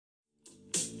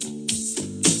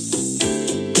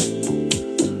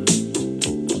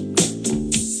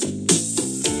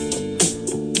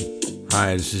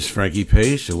Hi, this is Frankie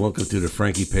Pace, and welcome to the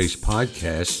Frankie Pace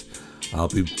podcast. I'll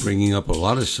be bringing up a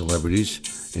lot of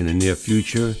celebrities in the near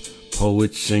future,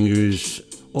 poets, singers,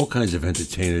 all kinds of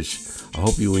entertainers. I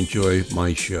hope you enjoy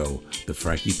my show, the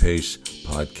Frankie Pace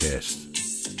podcast.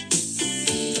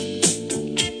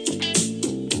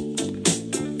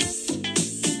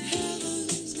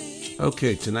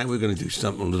 Okay, tonight we're going to do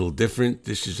something a little different.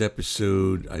 This is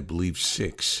episode, I believe,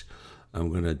 6.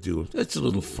 I'm going to do, it's a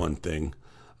little fun thing.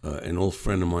 An old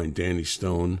friend of mine, Danny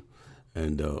Stone,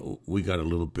 and we got a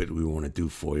little bit we want to do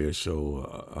for you,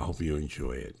 so I hope you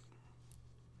enjoy it.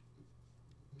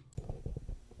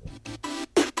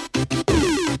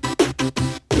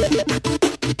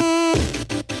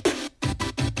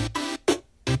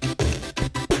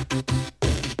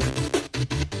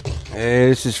 Hey,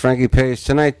 this is Frankie Pace.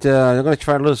 Tonight, I'm going to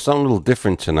try something a little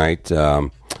different tonight. I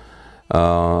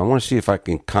want to see if I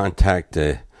can contact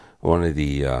one of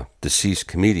the deceased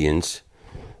comedians.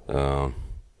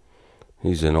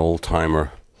 He's an old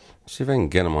timer. See if I can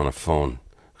get him on a phone.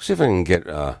 See if I can get,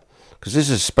 because this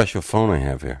is a special phone I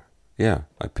have here. Yeah,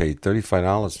 I paid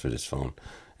 $35 for this phone.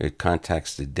 It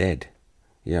contacts the dead.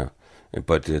 Yeah,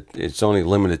 but it's only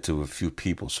limited to a few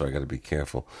people, so I got to be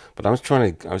careful. But I was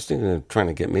thinking of trying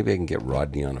to get, maybe I can get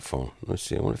Rodney on the phone. Let's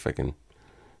see. I wonder if I can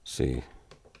see.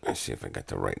 Let's see if I got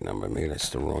the right number. Maybe that's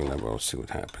the wrong number. We'll see what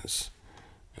happens.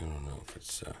 I don't know if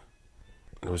it's,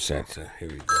 what's that? Here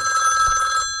we go.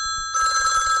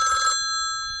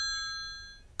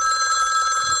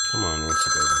 Come on, answer,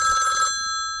 baby.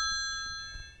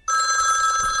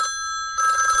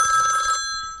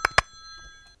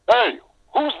 Hey,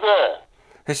 who's there?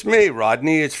 It's me,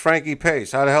 Rodney. It's Frankie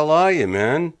Pace. How the hell are you,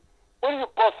 man? What are you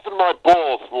busting my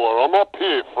balls for? I'm up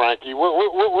here, Frankie.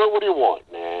 What do you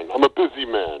want, man? I'm a busy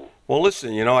man. Well,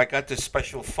 listen, I got this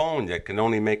special phone that can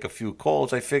only make a few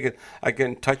calls. I figured I'd get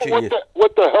in touch with you.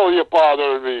 What the hell are you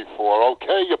bothering me for,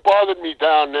 okay? You bothered me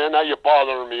down there, now you're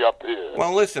bothering me up here.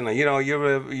 Well, listen,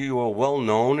 you are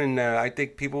well-known, and I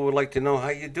think people would like to know how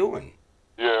you're doing.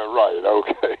 Yeah, right,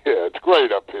 okay. Yeah, it's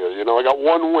great up here. I got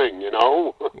one wing,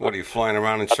 What, are you flying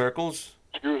around in circles?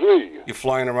 Excuse me? You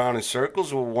flying around in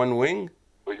circles with one wing?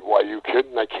 Why, are you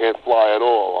kidding? I can't fly at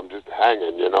all. I'm just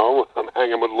hanging, I'm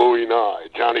hanging with Louie Nye,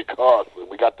 Johnny Carson.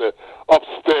 We got the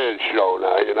upstairs show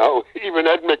now, Even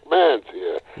Ed McMahon's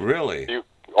here. Really?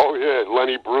 Oh, yeah,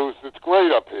 Lenny Bruce. It's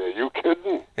great up here. You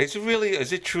kidding?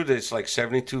 Is it true that it's like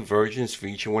 72 virgins for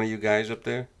each one of you guys up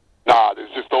there? Nah,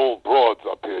 there's just old broads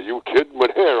up here. You kidding?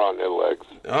 With hair on their legs.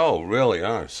 Oh, really?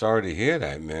 Oh, I'm sorry to hear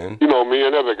that, man. You know me, I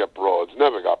never got broads.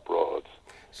 Never got broads.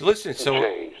 So listen,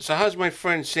 so how's my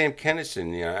friend Sam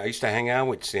Kennison? I used to hang out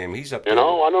with Sam. He's up there. I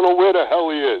don't know where the hell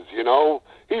he is,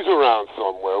 He's around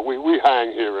somewhere. We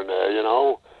hang here and there,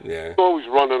 Yeah. He's always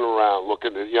running around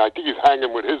looking at, I think he's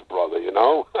hanging with his brother,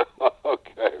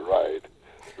 Okay, right.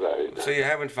 So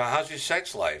you're how's your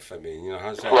sex life? I mean,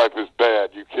 how's that? Life is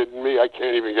bad. You kidding me? I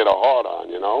can't even get a hard on,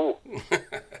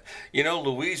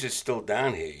 Louise is still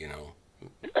down here,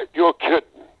 You're kidding.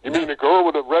 You mean the girl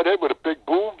with the red head with the big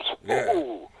boobs? Yeah.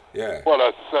 Ooh. Yeah. What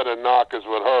a set of knockers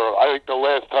with her. I think the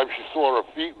last time she saw her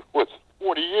feet was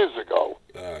 40 years ago.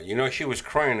 She was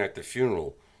crying at the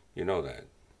funeral. You know that.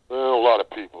 Well, a lot of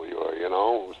people It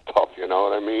was tough, you know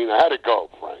what I mean? I had to go,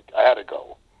 Frank. I had to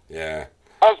go. Yeah.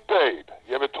 How's Babe?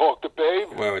 You ever talk to Babe?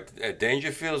 Well, at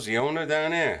Dangerfield's the owner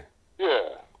down there?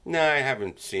 Yeah. No, I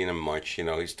haven't seen him much.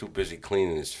 He's too busy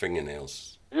cleaning his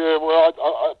fingernails. Yeah, well,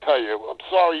 I'll tell you, I'm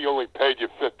sorry you only paid you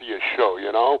 $50 a show,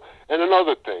 And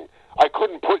another thing, I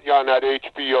couldn't put you on that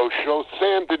HBO show.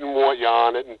 Sam didn't want you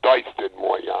on it, and Dice didn't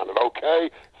want you on it, okay?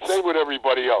 Same with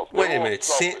everybody else. Wait a minute,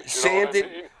 Sam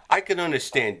didn't... I can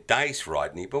understand Dice,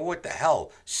 Rodney, but what the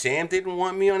hell? Sam didn't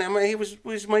want me on that? He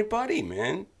was my buddy,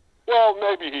 man. Well,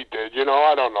 maybe he did,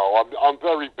 I don't know. I'm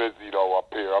very busy, though,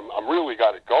 up here. I'm really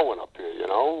got it going up here,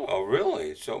 Oh,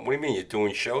 really? So, what do you mean, you're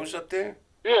doing shows up there?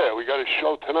 Yeah, we got a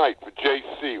show tonight for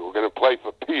JC. We're going to play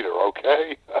for Peter,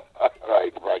 okay? All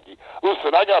right, Frankie.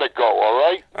 Listen, I got to go, all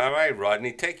right? All right,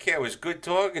 Rodney. Take care. It was good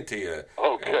talking to you.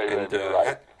 Okay, and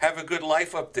right. Have a good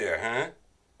life up there, huh?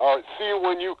 All right, see you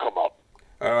when you come up.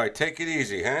 All right, take it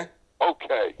easy, huh?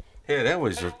 Okay. Yeah, that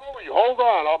was... Hey, Louie, hold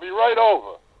on. I'll be right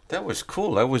over. That was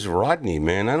cool. That was Rodney,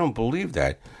 man. I don't believe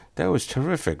that. That was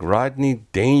terrific. Rodney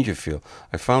Dangerfield.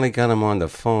 I finally got him on the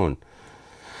phone.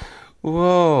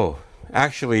 Whoa.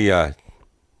 Actually, that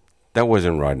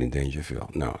wasn't Rodney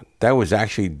Dangerfield. No, that was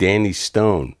actually Danny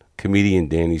Stone, comedian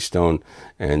Danny Stone,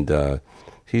 and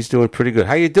he's doing pretty good.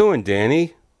 How you doing,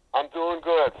 Danny? I'm doing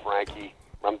good, Frankie.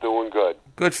 I'm doing good.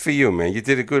 Good for you, man. You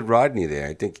did a good Rodney there.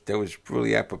 I think that was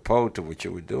really apropos to what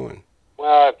you were doing.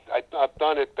 Well, I've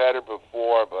done it better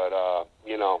before, but,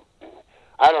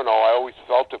 I don't know. I always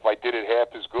felt if I did it half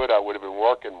as good, I would have been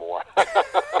working more.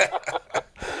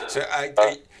 So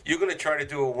you're going to try to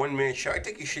do a one-man show? I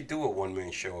think you should do a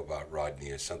one-man show about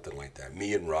Rodney or something like that.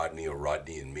 Me and Rodney, or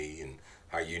Rodney and me, and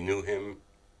how you knew him.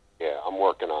 Yeah, I'm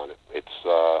working on it. It's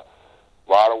a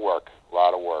lot of work.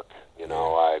 You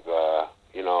know,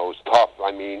 it was tough.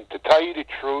 I mean, to tell you the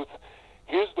truth,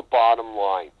 here's the bottom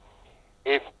line.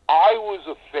 If I was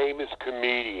a famous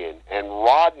comedian and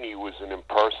Rodney was an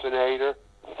impersonator,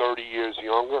 30 years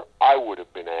younger, I would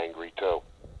have been angry too.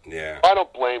 Yeah. I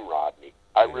don't blame Rodney.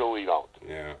 I really don't.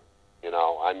 Yeah. You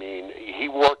know, I mean, he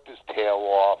worked his tail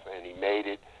off and he made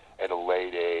it at a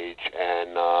late age.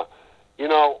 And, you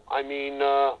know, I mean,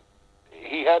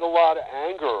 he had a lot of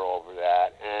anger over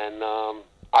that. And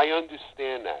I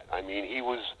understand that. I mean, he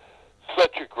was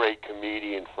such a great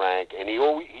comedian, Frank. And he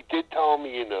did tell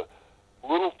me in a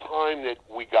little time that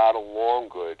we got along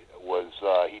good was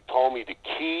he told me the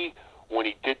key when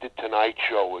he did the Tonight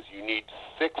Show was you need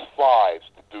 6 5s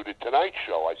to do the Tonight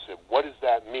Show. I said, what does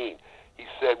that mean? He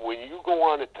said, when you go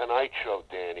on a Tonight Show,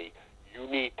 Danny, you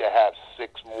need to have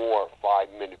 6 more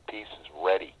 5-minute pieces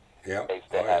ready in case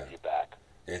they have you back.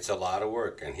 It's a lot of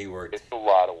work, and he worked. It's a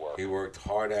lot of work. He worked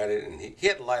hard at it, and he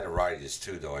had a lot of writers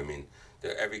too, though. I mean,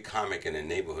 every comic in the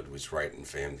neighborhood was writing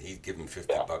for him. He'd give him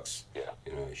 $50,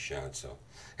 you know, a shot. So,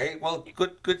 hey, well,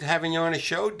 good having you on the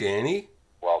show, Danny.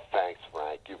 Well, thanks,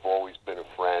 Frank. You've always been a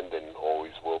friend, and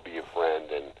always will be a friend,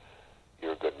 and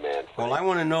you're a good man, Frank. Well, I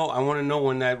want to know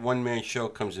when that one-man show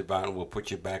comes about, and we'll put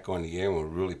you back on the air, and we'll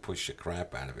really push the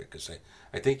crap out of it, because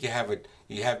I think you have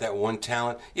that one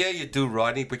talent. Yeah, you do,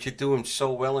 Rodney, but you do him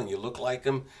so well, and you look like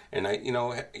him, and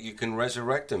you can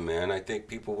resurrect him, man. I think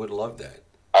people would love that.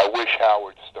 I wish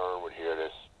Howard Stern would hear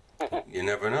this. You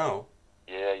never know.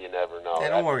 Yeah, you never know. Hey,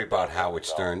 don't worry about Howard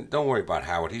Stern. Don't worry about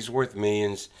Howard. He's worth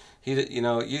millions.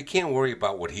 You can't worry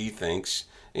about what he thinks.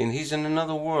 And he's in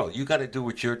another world. You got to do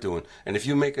what you're doing. And if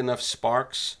you make enough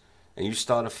sparks and you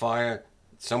start a fire,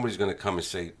 somebody's going to come and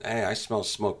say, hey, I smell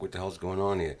smoke. What the hell's going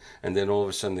on here? And then all of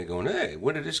a sudden they're going, hey,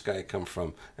 where did this guy come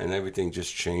from? And everything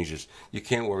just changes. You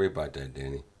can't worry about that,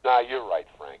 Danny. Nah, you're right,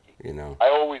 Frankie. You know. I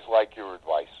always like your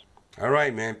advice. All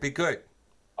right, man. Be good.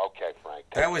 Okay, Frank.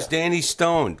 That was Danny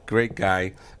Stone. Great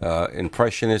guy,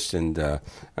 impressionist, and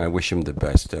I wish him the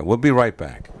best. We'll be right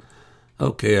back.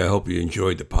 Okay, I hope you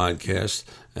enjoyed the podcast.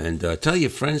 And tell your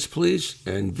friends, please,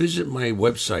 and visit my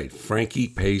website,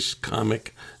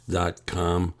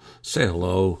 frankiepacecomic.com. Say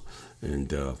hello,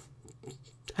 and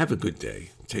have a good day.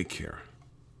 Take care.